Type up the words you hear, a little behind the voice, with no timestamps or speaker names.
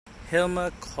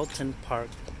Hillma Colton Park.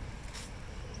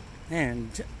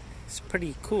 And it's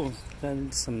pretty cool.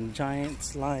 Got some giant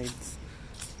slides.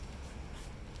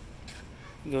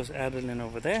 Goes Adeline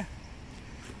over there.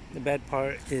 The bad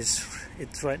part is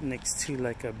it's right next to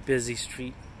like a busy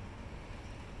street.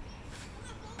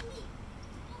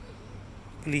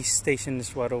 Police station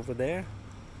is right over there.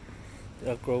 The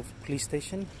Elk Grove Police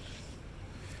Station.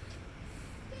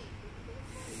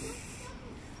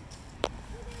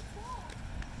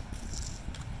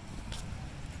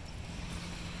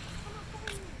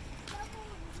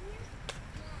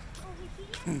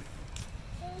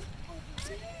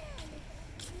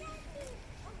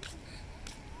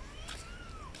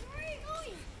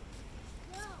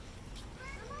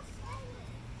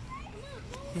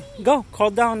 Go, call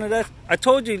down to that. I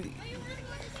told you,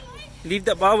 leave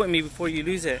that ball with me before you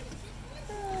lose it.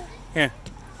 Here.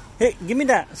 Hey, give me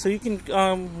that so you can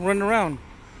run around.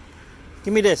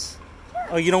 Give me this.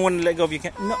 Oh, you don't want to let go of your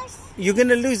No, you're going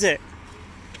to lose it.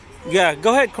 Yeah,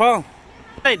 go ahead, crawl.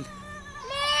 Slide.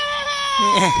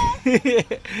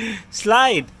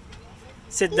 Slide.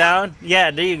 Sit down. Yeah,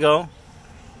 there you go.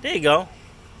 There you go.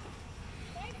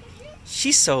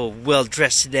 She's so well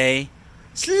dressed today.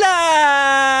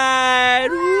 Slide!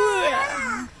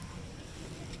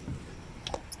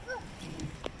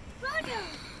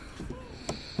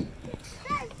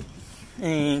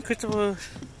 And Christopher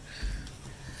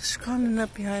is crawling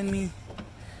up behind me.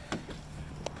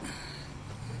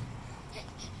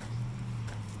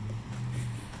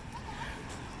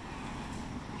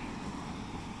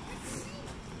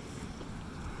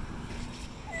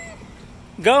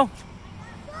 Go!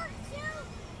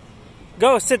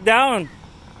 Go, sit down.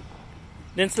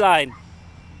 Then slide.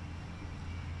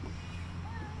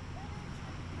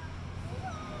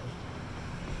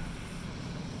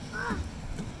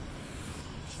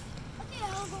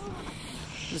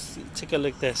 Let's take a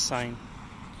look at that sign.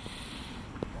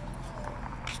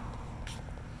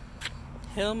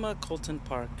 Hillma Colton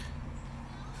Park.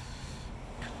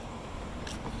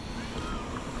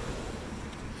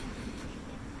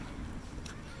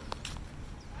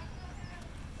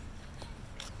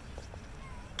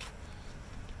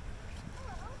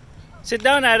 Sit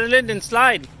down, Adeline, and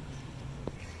slide.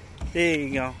 There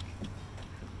you go.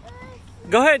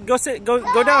 Go ahead, go sit,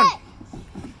 go down.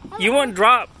 You won't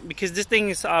drop because this thing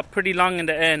is pretty long in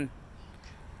the end.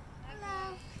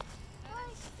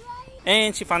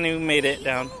 And she finally made it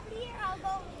down.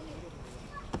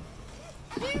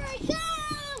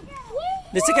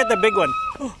 Let's look at the big one.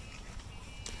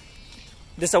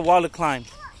 There's a wall to climb.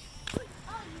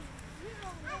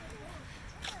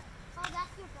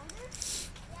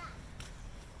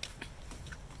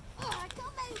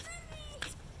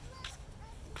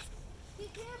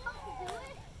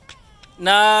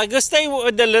 Nah, go stay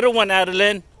with the little one,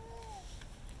 Adeline.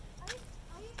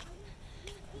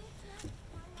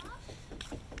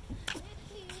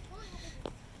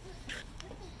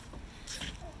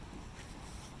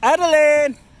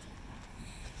 Adeline!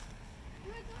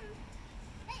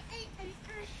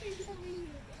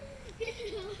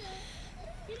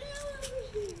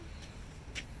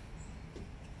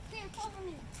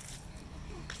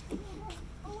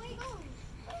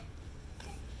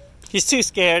 He's too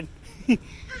scared.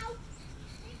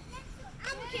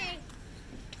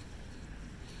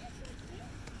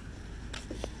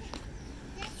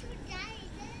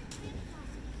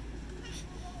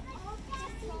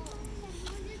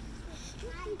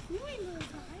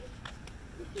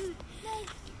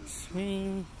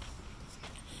 Swing.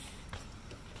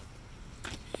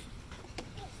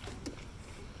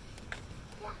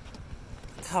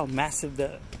 Look how massive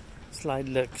the slide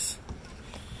looks.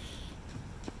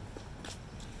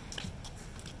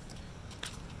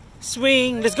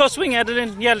 Swing. Let's go swing,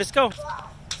 Adeline. Yeah, let's go.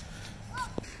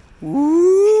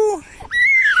 Woo.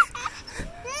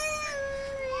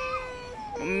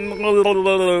 No, no, no,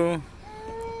 no.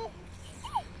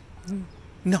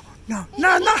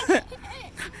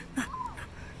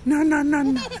 No, no, no,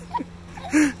 no.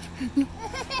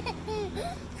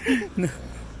 No.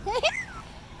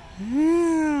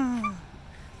 Yeah.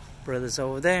 Brother's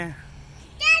over there.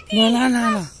 No, no,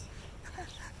 no, no.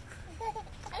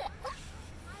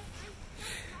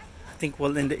 I think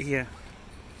we'll end it here.